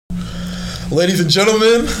Ladies and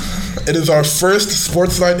gentlemen, it is our first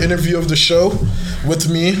Sports Night interview of the show. With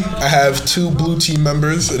me, I have two Blue Team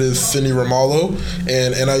members. It is Cindy Ramallo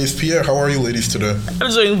and Anais Pierre. How are you ladies today?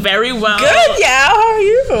 I'm doing very well. Good, yeah. How are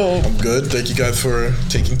you? I'm good. Thank you guys for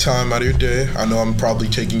taking time out of your day. I know I'm probably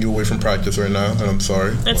taking you away from practice right now, and I'm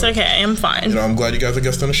sorry. It's okay. I'm fine. You know, I'm glad you guys are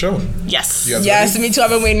guests on the show. Yes. You guys Yes, ready? me too. I've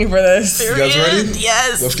been waiting for this. You guys ready?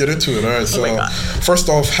 Yes. Let's get into it. All right. So, my God. first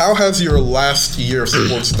off, how has your last year of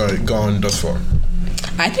Sports Night gone thus far?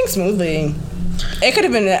 I think smoothly. It could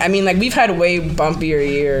have been, I mean, like, we've had way bumpier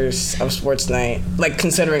years of Sports Night. Like,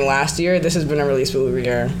 considering last year, this has been a really smooth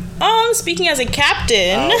year. Speaking as a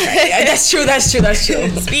captain. Okay. Yeah, that's true.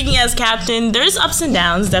 Speaking as captain, there's ups and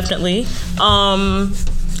downs, definitely.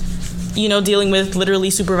 You know, dealing with literally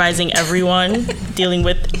supervising everyone, dealing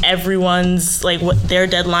with everyone's, like, what their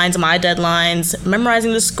deadlines, my deadlines,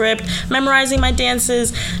 memorizing the script, memorizing my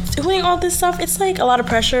dances, doing all this stuff. It's, like, a lot of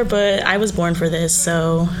pressure, but I was born for this,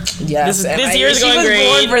 so Yes. this year is going She was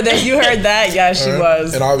great. born for this. You heard that? Yeah, she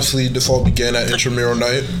was. And obviously, this all began at Intramural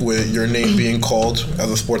Night with your name being called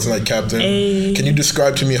as a Sports Night captain. Hey. Can you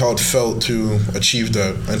describe to me how it felt to achieve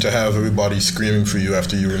that and to have everybody screaming for you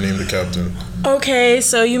after you were named the captain? Okay,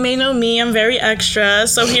 so you may know me. I'm very extra.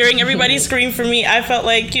 So hearing everybody scream for me, I felt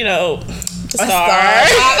like, you know, a star.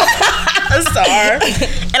 A star.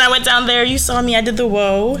 And I went down there. You saw me. I did the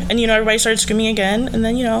whoa. And, you know, everybody started screaming again. And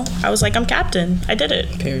then, you know, I was like, I'm captain. I did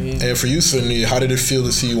it. Period. And for you, Sydney, how did it feel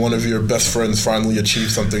to see one of your best friends finally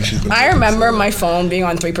achieve something she's been I doing remember so long? my phone being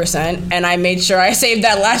on 3%, and I made sure I saved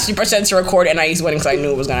that last 3% to record, and I used winning because I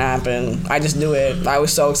knew it was going to happen. I just knew it. I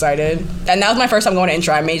was so excited. And that was my first time going to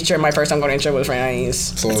intro. I made sure my first time going to intro was for Anais.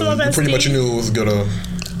 So That's my you pretty bestie. much knew it was gonna.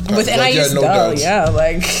 With like, Anais, you had no doubts. yeah,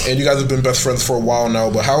 like... And you guys have been best friends for a while now,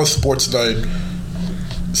 but how has Sports Night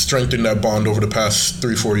strengthened that bond over the past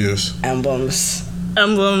 3-4 years? Emblems.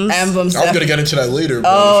 Emblems. I was gonna get into that later. But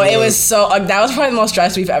Oh, if you it wanna- was so... that was probably the most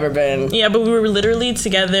stressed we've ever been. Yeah, but we were literally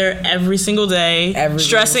together every single day. Every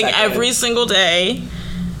stressing single second. every single day.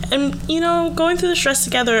 And, you know, going through the stress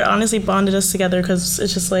together honestly bonded us together because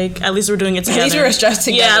it's just like, at least we're doing it together. At least we were stressed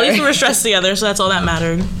together. Yeah, at least we were stressed together, so that's all that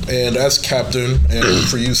mattered. And as captain, and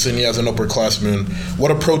for you, Sydney, as an upperclassman,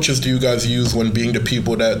 what approaches do you guys use when being the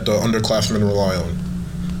people that the underclassmen rely on?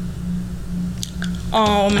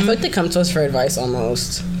 I feel like they come to us for advice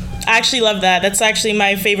almost. I actually love that. That's actually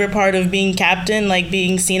my favorite part of being captain, like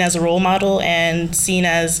being seen as a role model and seen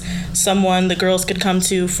as someone the girls could come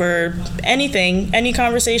to for anything, any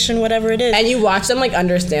conversation, whatever it is. And you watch them like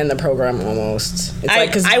understand the program almost. It's I-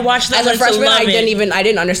 like, 'cause I watched them as a learn to freshman. love I it.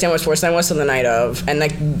 didn't understand what sports night was till the night of, and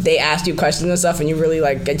like they asked you questions and stuff, and you really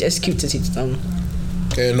like it's cute to teach them.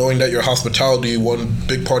 And knowing that your hospitality, one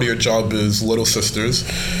big part of your job is Little Sisters,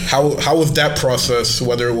 how was that process,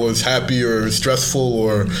 whether it was happy or stressful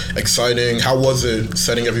or exciting? How was it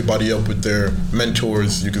setting everybody up with their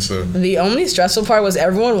mentors, you could say? The only stressful part was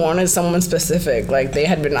everyone wanted someone specific. Like they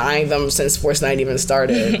had been eyeing them since sports night even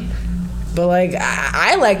started. But like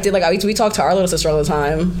I liked it. Like we talk to our little sister all the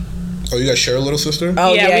time. Oh, you guys share a little sister?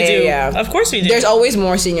 Oh yeah, we do. yeah. Of course we do. There's always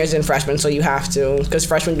more seniors than freshmen, so you have to, because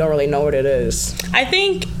freshmen don't really know what it is. I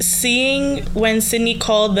think seeing when Sydney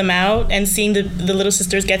called them out and seeing the little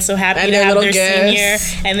sisters get so happy And to their have little their gifts.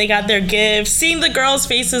 senior and they got their gifts, seeing the girls'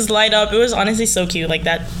 faces light up, it was honestly so cute. Like,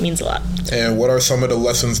 that means a lot. And what are some of the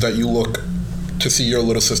lessons that you look to see your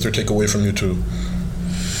little sister take away from you too?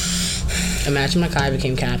 Imagine Makai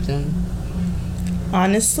became captain.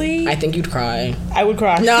 Honestly, I think you'd cry. I would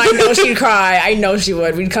cry. No, I know she'd cry. I know she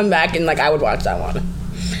would. We'd come back and like I would watch that one.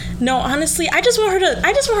 No, honestly, I just want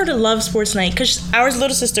her to love sports night because our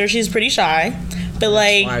little sister, she's pretty shy, but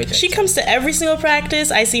why like we she think comes to every single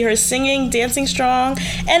practice. I see her singing, dancing strong,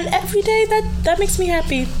 and every day that makes me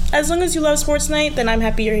happy. As long as you love sports night, then I'm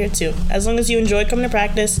happy you're here too. As long as you enjoy coming to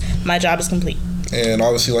practice, my job is complete. And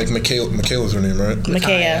obviously, like Michaela's her name, right?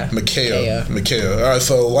 Makaya. Makaya. All right,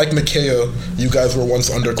 so like Makaya, you guys were once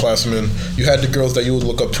underclassmen. You had the girls that you would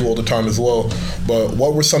look up to all the time as well. But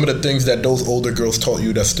what were some of the things that those older girls taught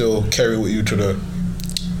you that still carry with you today?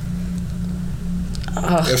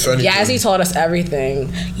 If anything. Yazzie taught us everything.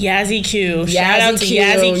 Yazzie Q. Shout out to Q.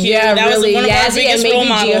 Yazzie Q. Yeah, That really. was one of our Yazzie biggest and role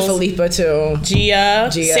maybe Gia models. Felipa too.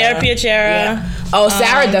 Gia, Sarah Piachera. Yeah. Oh,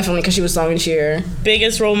 Sarah definitely because she was song and cheer.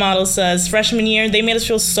 Biggest role model says freshman year, they made us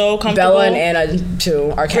feel so comfortable. Bella and Anna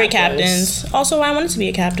too. Our Great captains. captains. Also, I wanted to be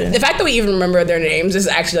a captain. The fact that we even remember their names is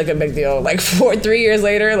actually like a big deal. Like 3 years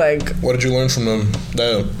later, like What did you learn from them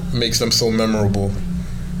that makes them so memorable?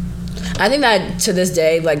 I think that to this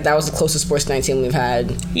day, like that was the closest sports night team we've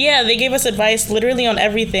had. Yeah, they gave us advice literally on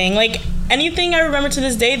everything. Like, anything I remember to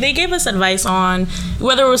this day, they gave us advice on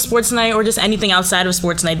whether it was sports night or just anything outside of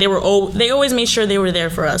sports night. They always made sure they were there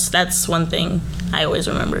for us. That's one thing I always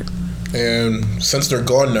remembered. And since they're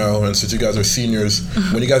gone now, and since you guys are seniors,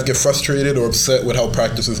 when you guys get frustrated or upset with how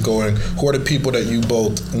practice is going, who are the people that you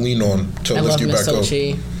both lean on to lift you back up?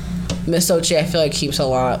 Miss Sochi, I feel like keeps a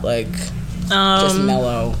lot just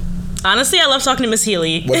mellow. Honestly, I love talking to Miss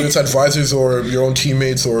Healy. Whether it's advisors or your own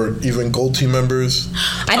teammates or even gold team members.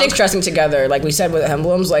 I think stressing together, like we said with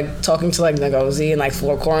emblems, like talking to like Ngozi and like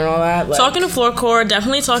Floorcore and all that. Like, talking to Floorcore,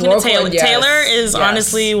 definitely talking to Taylor. Yes, Taylor is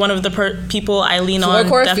honestly one of the people I lean on.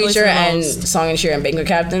 Floorcore, Feature, and Song and Cheer and Banquet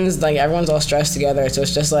Captains, like everyone's all stressed together, so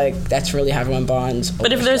it's just like that's really how everyone bonds.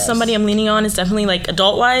 But if there's somebody I'm leaning on, it's definitely like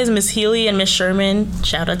adult-wise, Miss Healy and Miss Sherman.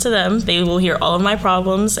 Shout out to them. They will hear all of my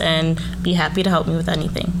problems and be happy to help me with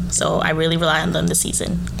anything. So I really rely on them this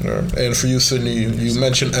season. Yeah. And for you, Sydney, you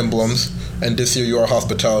mentioned emblems, and this year you are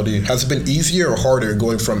hospitality. Has it been easier or harder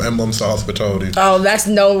going from emblems to hospitality? Oh, that's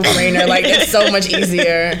no brainer. Like, it's so much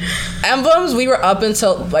easier. Emblems, we were up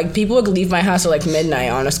until, like, people would leave my house at, like, midnight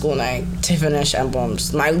on a school night to finish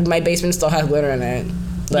emblems. My basement still has glitter in it.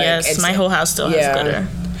 Like, yes, my whole house still has glitter.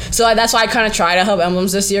 So that's why I kind of try to help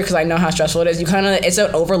emblems this year because I know how stressful it is. It's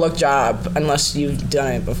an overlooked job unless you've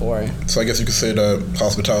done it before. So I guess you could say that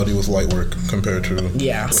hospitality was light work compared to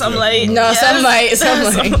some light. No, yes. some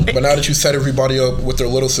light. But now that you set everybody up with their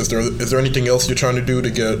little sister, is there anything else you're trying to do to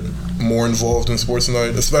get more involved in sports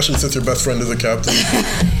night, especially since your best friend is a captain?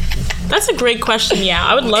 That's a great question. Yeah,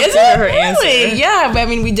 I would love to hear her answer. Yeah, but I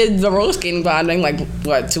mean, we did the roller skating bonding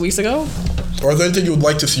 2 weeks ago. Or is there anything you would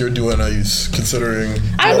like to see her do, Anais, considering...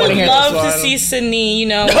 I would love to see Sydney, you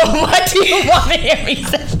know... What do you want to hear me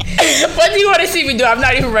say? What do you want to see me do? I'm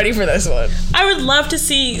not even ready for this one. I would love to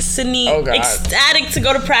see Sydney ecstatic to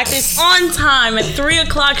go to practice on time at 3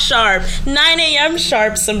 o'clock sharp, 9 a.m.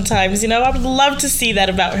 sharp sometimes, you know? I would love to see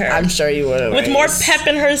that about her. I'm sure you would. With more pep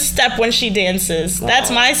in her step when she dances. Aww.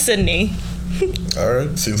 That's my Sydney. All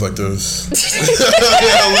right, seems like there's a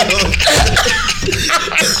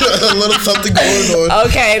little something going on.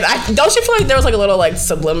 Okay, don't you feel like there was a little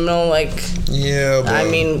subliminal Yeah, but I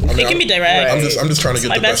mean it can be direct. I'm just trying to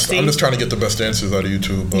get the best. I'm just trying to get the best answers out of you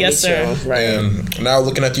two. But. Yes, sir. Right. And now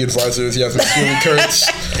looking at the advisors, you have Miss Julie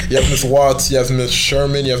Kurtz, you have Miss Watts, you have Miss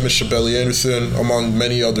Sherman, you have Miss Shabelle Anderson, among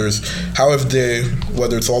many others. How have they,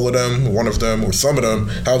 whether it's all of them, one of them, or some of them,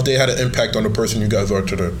 how have they had an impact on the person you guys are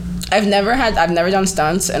today? I've never done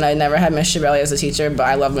stunts, and I never had Miss Shabelle as a teacher, but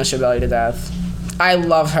I love Miss Shabelle to death. I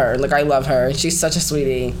love her. I love her. She's such a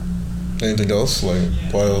sweetie. Anything else? What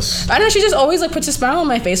else? I don't know. She just always puts a smile on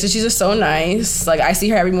my face, and she's just so nice. I see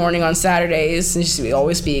her every morning on Saturdays, and we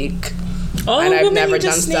always speak. All and I've never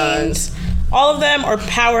done stunts. All of them are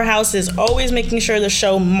powerhouses, always making sure the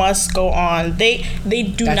show must go on. They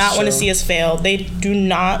do not want to see us fail. They do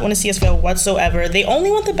not want to see us fail whatsoever. They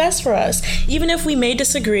only want the best for us. Even if we may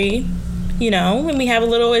disagree, you know, and we have a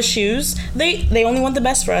little issues, they only want the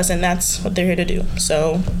best for us, and that's what they're here to do.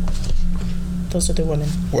 So, those are the women.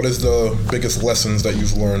 What is the biggest lessons that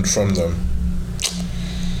you've learned from them?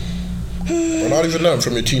 Or not even them,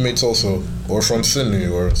 from your teammates also, or from Sydney,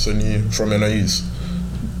 or Sydney from Anais.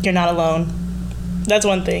 You're not alone. That's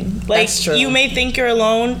one thing. That's true. You may think you're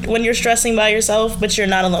alone when you're stressing by yourself, but you're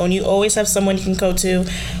not alone. You always have someone you can go to,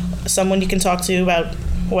 someone you can talk to about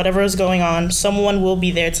whatever is going on. Someone will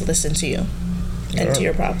be there to listen to you and to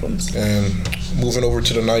your problems. And moving over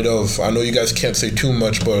to the night of, I know you guys can't say too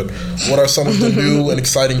much, but what are some of the new and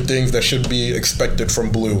exciting things that should be expected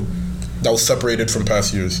from Blue that was separated from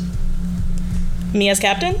past years? Me as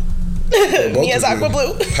captain? Me as Aqua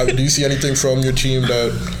Blue? Do you see anything from your team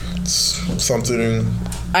that's something?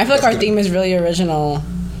 I feel like our theme is really original.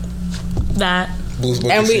 That.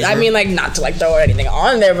 And not to throw anything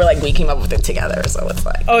on there, but we came up with it together, so it's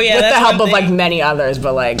oh yeah, with the help of many others,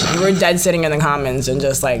 but we were dead sitting in the commons and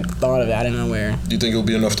just thought of it out of nowhere. Do you think it'll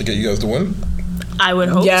be enough to get you guys to win? I would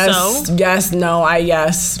hope so. Yes, no,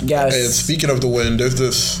 yes. And speaking of the win, there's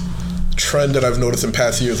this trend that I've noticed in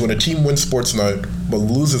past years: when a team wins sports night but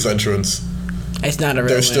loses entrance, it's not a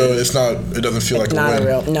real win. It doesn't feel like a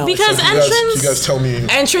win. No. Because you guys tell me.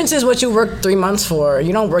 Entrance is what you work 3 months for.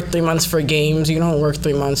 You don't work 3 months for games. You don't work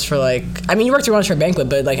 3 months for you work 3 months for a banquet,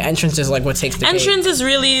 but entrance is what takes the entrance cake. Is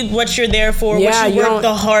really what you're there for, yeah, what you work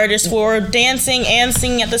the hardest for, dancing and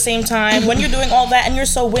singing at the same time. When you're doing all that and you're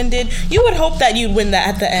so winded, you would hope that you'd win that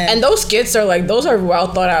at the end. And those skits are those are well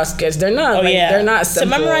thought out skits. They're not they're not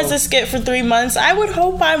simple. To memorize a skit for 3 months, I would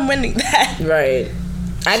hope I'm winning that. Right.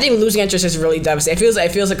 I think losing interest is really devastating.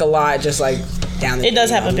 It feels like a lot, just down the It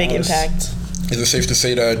does have a big impact. Is it safe to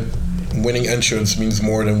say that winning entrance means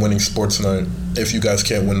more than winning sports night if you guys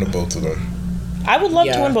can't win the both of them? I would love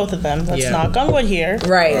to win both of them. Let's knock on wood here.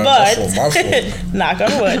 Right. But, my fault. knock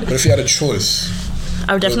on wood. But if you had a choice,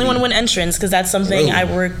 I would definitely want to win entrance because that's something I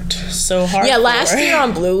worked so hard for. Last year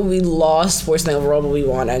on Blue, we lost sports night overall, but we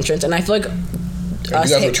won entrance. And I feel like you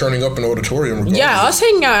guys were turning up in the auditorium. Regardless. Yeah, us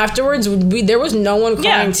hanging out afterwards. There was no one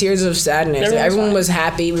crying tears of sadness. Everyone was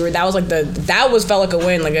happy. That felt like a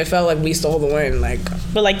win. Like it felt like we stole the win.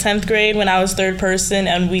 But 10th grade when I was third person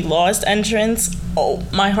and we lost entrance,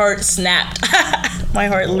 my heart snapped. My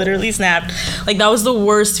heart literally snapped. That was the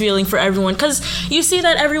worst feeling for everyone because you see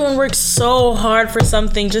that everyone works so hard for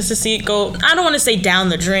something just to see it go. I don't want to say down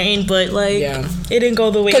the drain, but it didn't go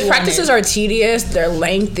the way. Because practices are tedious. They're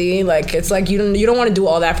lengthy. It's like you don't want to do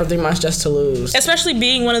all that for 3 months just to lose. Especially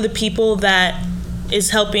being one of the people that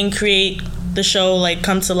is helping create the show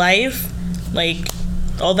come to life.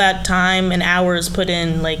 All that time and hours put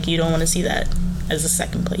in. You don't want to see that as a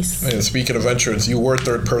second place. And speaking of entrance, you were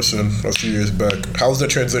third person a few years back. How's the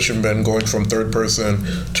transition been going from third person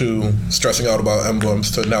to stressing out about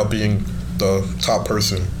emblems to now being the top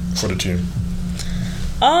person for the team?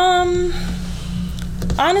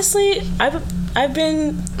 Honestly, I've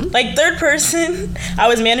been third person. I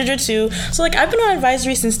was manager too. So I've been on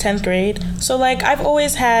advisory since 10th grade. So I've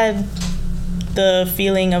always had the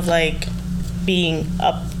feeling of being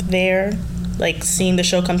up there, seeing the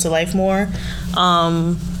show come to life more.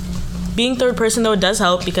 Being third person though, it does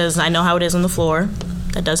help because I know how it is on the floor.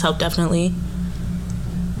 That does help definitely.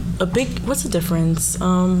 What's the difference?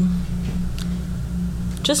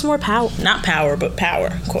 Just more power, not power, but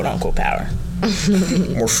power, quote unquote power.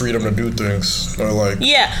 More freedom to do things. Or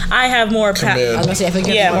I have more power. I was gonna say, I think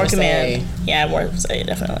more command. Yeah, more say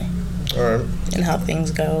definitely. All right. And how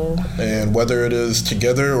things go. And whether it is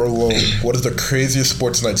together or alone, what is the craziest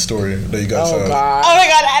sports night story that you guys have? God. Oh my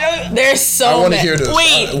God, There's so many. I want to hear this.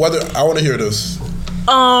 Wait. I want to hear this.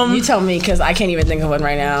 You tell me because I can't even think of one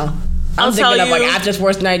right now. I'm thinking of after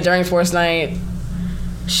sports night, during sports night.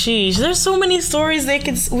 Sheesh, there's so many stories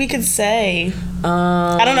we could say.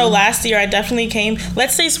 I don't know. Last year, I definitely came.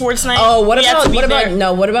 Let's say sports night. Oh, what about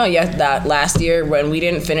that last year when we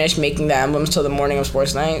didn't finish making the emblems till the morning of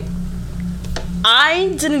sports night?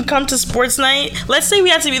 I didn't come to sports night. Let's say we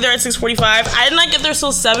had to be there at 6:45. I did not get there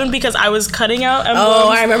till 7 because I was cutting out emblems. Oh,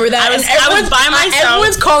 I remember that. I was by myself.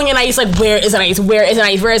 Everyone's calling in Ice where is an Ice? Where is an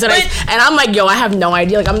Ice? Where is an Ice? And I'm yo, I have no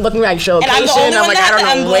idea. I'm looking at show location. And I'm I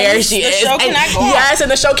don't know where she is. Yes, and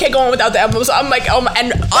the show can't go on without the emblems. So I'm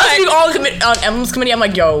and us being all on emblems committee, I'm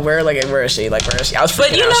yo, where is she? Where is she? I was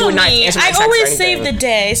freaking out. She would not answer my text I always save the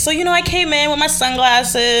day. So I came in with my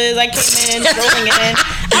sunglasses. I came in strolling in.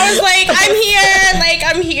 I was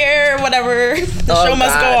I'm here, whatever. The show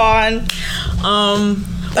must go on.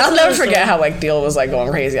 I'll never forget how Theo was going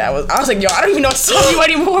crazy. I was yo, I don't even know what to tell you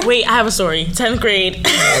anymore. Wait, I have a story. 10th grade.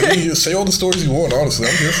 You say all the stories you want, honestly.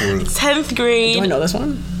 I'm here for it. 10th grade. Do I know this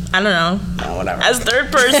one? I don't know. No, whatever. As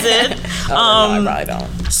third person. No, I probably don't.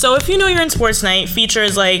 So if you're in sports night, feature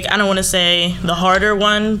is I don't want to say the harder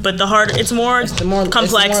one, but it's more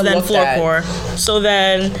complex than floor core. So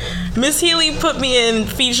then Miss Healy put me in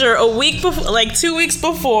feature a week before, 2 weeks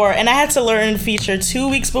before, and I had to learn feature 2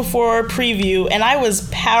 weeks before preview, and I was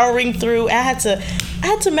powering through. I had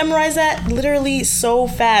to memorize that literally so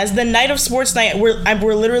fast. The night of sports night,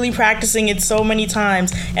 we're literally practicing it so many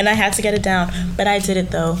times, and I had to get it down. But I did it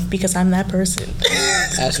though because I'm that person.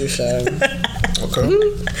 As you should. Okay.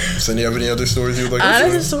 So, do you have any other stories you would like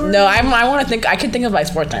to share? No, I want to think. I could think of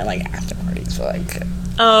sports night after parties. So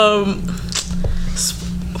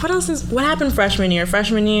what happened freshman year?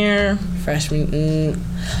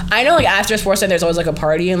 I know after sports night there's always a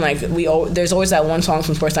party and there's always that one song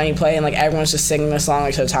from sports night you play and everyone's just singing the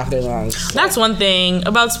song to the top of their lungs. That's one thing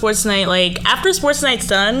about sports night. After sports night's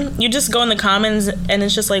done, you just go in the commons and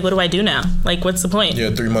it's just what do I do now? What's the point?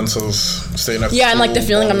 Yeah, 3 months of staying after school. And the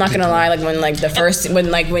feeling, I'm not gonna lie,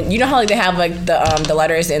 when you know how they have the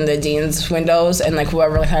letters in the dean's windows and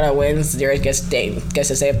whoever kind of wins gets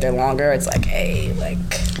to stay up there longer. It's hey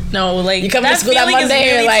no, you come to school that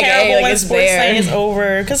Monday, really hey, when it's sports there. night is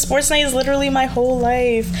over, because sports night is literally my whole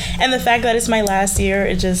life, and the fact that it's my last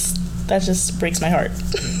year, that just breaks my heart.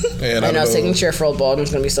 And I know signature for Old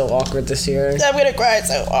Baldwin's gonna be so awkward this year. I'm gonna cry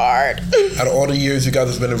so hard. Out of all the years you guys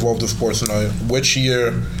have been involved with sports night, which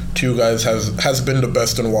year to you guys has been the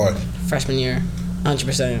best and why? Freshman year,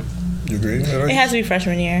 100%. You agree? It has to be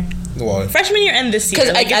freshman year. Why? Freshman year and this year.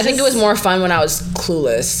 Because I think it was more fun when I was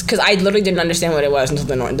clueless. Because I literally didn't understand what it was until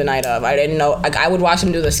the night of. I didn't know. Like, I would watch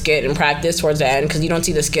them do the skit in practice towards the end because you don't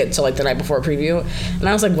see the skit till like the night before preview. And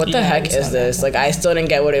I was like, what the heck is this? Like, I still didn't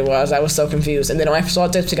get what it was. I was so confused. And then when I saw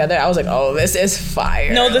it together, I was like, oh, this is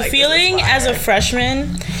fire. No, the feeling as a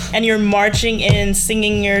freshman and you're marching in,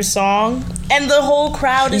 singing your song, and the whole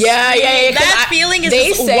crowd is singing. That feeling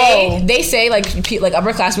is whoa. They say like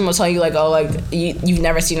upperclassmen will tell you like, oh, like you've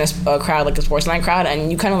never seen a crowd like a sports night crowd,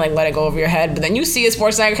 and you kind of like let it go over your head, but then you see a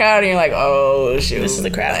sports night crowd and you're like, oh shoot, this is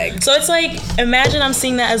the crowd. Like, so it's like, imagine I'm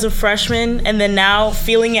seeing that as a freshman and then now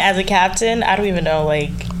feeling it as a captain. I don't even know,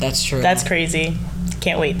 like, that's true. That's crazy.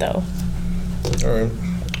 Can't wait though. All right,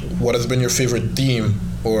 what has been your favorite theme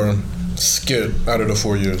or skit out of the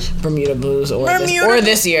 4 years? Bermuda Blues or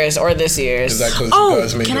this year's. Is that because you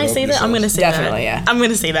guys made can I say that? Yourself? I'm gonna say definitely, that. Yeah. I'm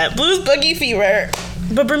gonna say that. Blues Boogie Fever.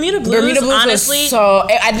 But Bermuda Blues honestly, was so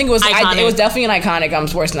I think it was it was definitely an iconic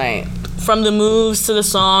sports night. From the moves to the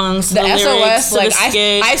songs, to the lyrics, SOS, like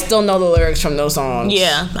I still know the lyrics from those songs.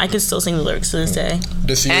 Yeah, I can still sing the lyrics to this day.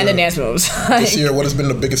 This year, and the dance moves. This year, what has been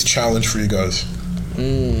the biggest challenge for you guys?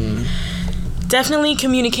 Definitely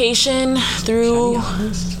communication through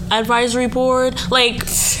advisory board. Like,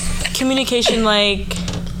 communication, like,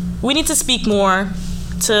 we need to speak more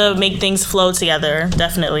to make things flow together,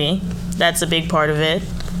 definitely. That's a big part of it.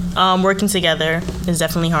 Working together is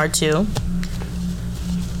definitely hard, too.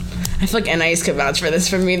 I feel like Anais could vouch for this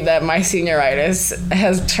for me, that my senioritis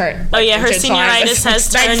has turned. Oh yeah, her senioritis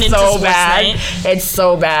has turned into so sports bad. night. It's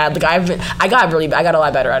so bad. Like I got a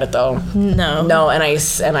lot better at it though. No,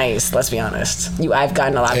 Anais. Let's be honest. I've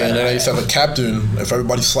gotten a lot better. And Anais, as a captain, if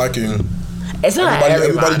everybody's slacking, it's not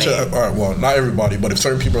everybody. All right, well, not everybody, but if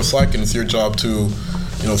certain people are slacking, it's your job to,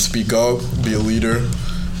 speak up, be a leader,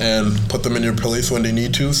 and put them in your place when they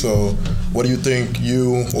need to. So what do you think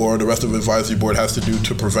you or the rest of the advisory board has to do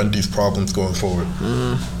to prevent these problems going forward?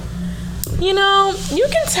 You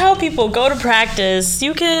can tell people, go to practice.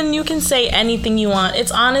 You can say anything you want.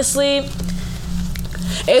 It's honestly...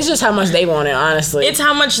 It's just how much they want it, honestly. It's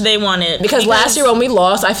how much they want it. Because last year when we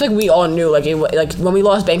lost, I feel like we all knew, like when we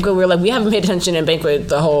lost Banquet, we were like, we haven't paid attention in Banquet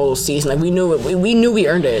the whole season. Like, we knew it. We knew we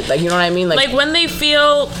earned it. Like, you know what I mean? Like when they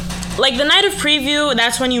feel... Like, the night of preview,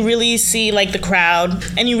 that's when you really see, like, the crowd.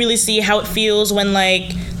 And you really see how it feels when,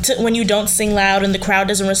 like, when you don't sing loud and the crowd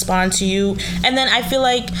doesn't respond to you. And then I feel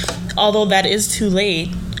like, although that is too late,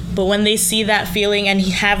 but when they see that feeling and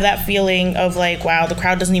have that feeling of, like, wow, the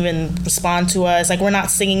crowd doesn't even respond to us, like, we're not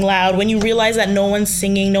singing loud. When you realize that no one's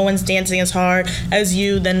singing, no one's dancing as hard as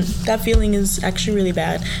you, then that feeling is actually really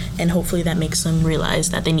bad. And hopefully that makes them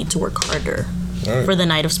realize that they need to work harder for the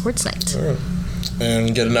night of sports night. All right.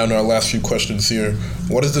 And getting down to our last few questions here,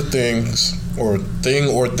 what is the things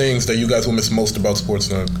that you guys will miss most about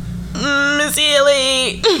sports night? Miss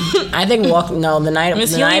Healy. I think the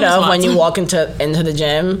night of when you walk into the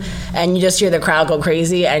gym and you just hear the crowd go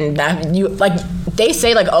crazy, and that you like, they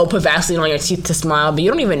say like, oh, put Vaseline on your teeth to smile, but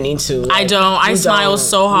you don't even need to. Like, I don't. I smile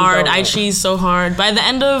so hard. I cheese so hard. By the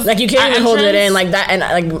end of, like, you can't even hold it in like that, and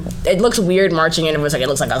like it looks weird marching in. It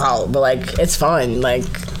looks like a hollow, but like it's fun. Like,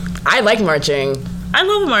 I like marching. I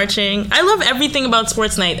love marching. I love everything about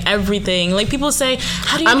sports night. Everything. Like, people say,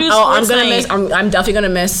 how do you do sports night? I'm definitely gonna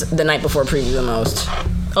miss the night before preview the most.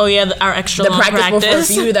 Oh yeah, our extra long practice. The practice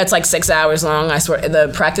before preview, that's like 6 hours long. I swear, the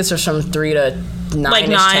practice was from 3 to 9. Like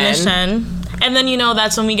 9-ish, 10. And then,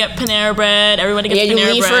 that's when we get Panera Bread. Everybody gets Panera Bread. Yeah,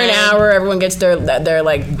 you leave for an hour. Everyone gets their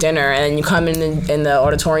like dinner, and then you come in the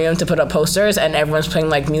auditorium to put up posters, and everyone's playing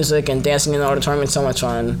like music and dancing in the auditorium. It's so much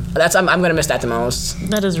fun. I'm gonna miss that the most.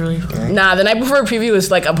 That is really fun. Nah, the night before preview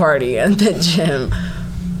is like a party at the gym.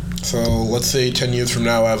 So let's say 10 years from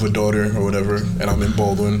now I have a daughter or whatever, and I'm in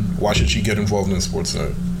Baldwin. Why should she get involved in sports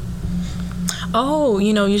night? Oh,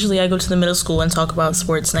 usually I go to the middle school and talk about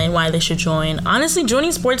sports night, why they should join. Honestly,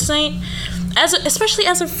 joining sports night, especially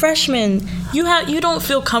as a freshman, you don't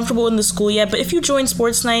feel comfortable in the school yet, but if you join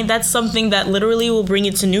sports night, that's something that literally will bring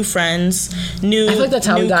you to new friends, I feel like that's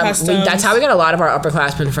how we got a lot of our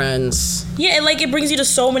upperclassmen friends. Yeah, and like it brings you to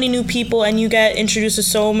so many new people, and you get introduced to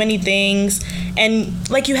so many things, and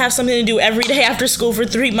like you have something to do every day after school for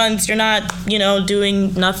 3 months. You're not,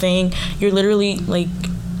 doing nothing. You're literally like,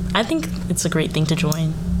 I think it's a great thing to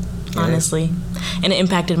join, honestly. And it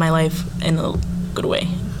impacted my life in a good way.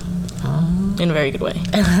 In a very good way.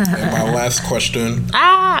 And my last question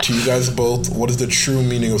to you guys both, what is the true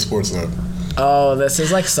meaning of sports night? Oh, this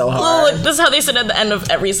is like so hard. This is how they said at the end of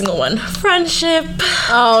every single one. Friendship.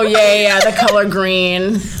 Oh, yeah, the color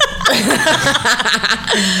green.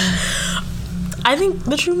 I think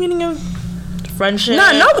the true meaning of friendship.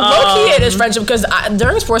 No, low-key it is friendship, because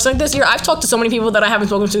during sports like this year, I've talked to so many people that I haven't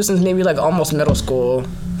spoken to since maybe like almost middle school.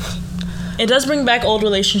 It does bring back old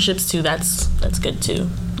relationships too. That's good too.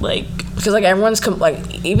 Like, because like everyone's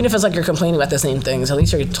even if it's like you're complaining about the same things, at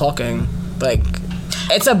least you're talking. Like,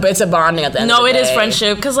 it's a bonding at the end of the day. No, it is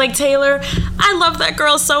friendship. Because, like, Taylor, I love that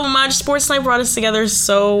girl so much. Sports Night brought us together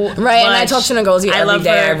so much. And I talk to Ngozi every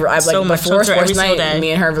day. Before Sports Night,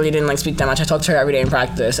 me and her really didn't, like, speak that much. I talked to her every day in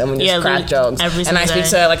practice, and we just crack jokes. And I speak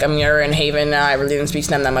to, like, Amir and Haven now. I really didn't speak to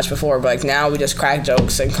them that much before, but, like, now we just crack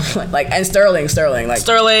jokes. And, and Sterling. Sterling. Oh,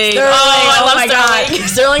 I love Sterling. God.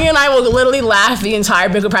 Sterling and I will literally laugh the entire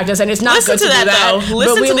banquet practice, and it's not good to do that.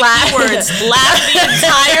 Listen to the keywords. Laugh the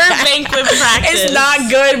entire banquet practice. It's not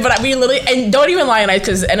good, but we literally, and don't even lie, Anais,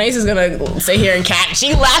 because Anais is gonna sit here and cat.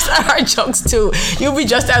 She laughs at our jokes too. You'll be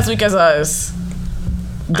just as weak as us.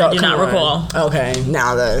 I do not recall. Okay,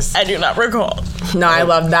 now this. I do not recall. No, I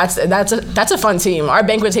love that's a fun team. Our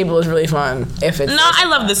banquet table is really fun. I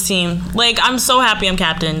love this team. Like, I'm so happy I'm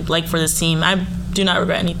captain. Like, for this team, I do not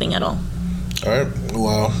regret anything at all. All right.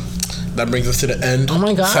 Well, that brings us to the end. Oh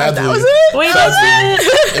my God, sadly, that was it? Wait,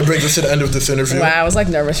 that's it brings us to the end of this interview. Wow, I was like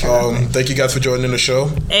nervous. Thank you guys for joining the show.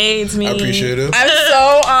 Hey, it's me. I appreciate it. I'm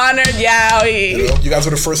so honored, Yowie. You guys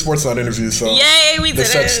were the first Sports Night interview, so yay, we did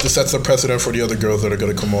it. This sets a precedent for the other girls that are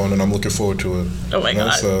going to come on, and I'm looking forward to it. Oh my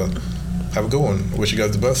God. So have a good one. Wish you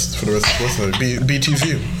guys the best for the rest of Sports Night.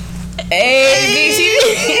 BTV. Hey,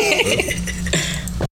 BTV.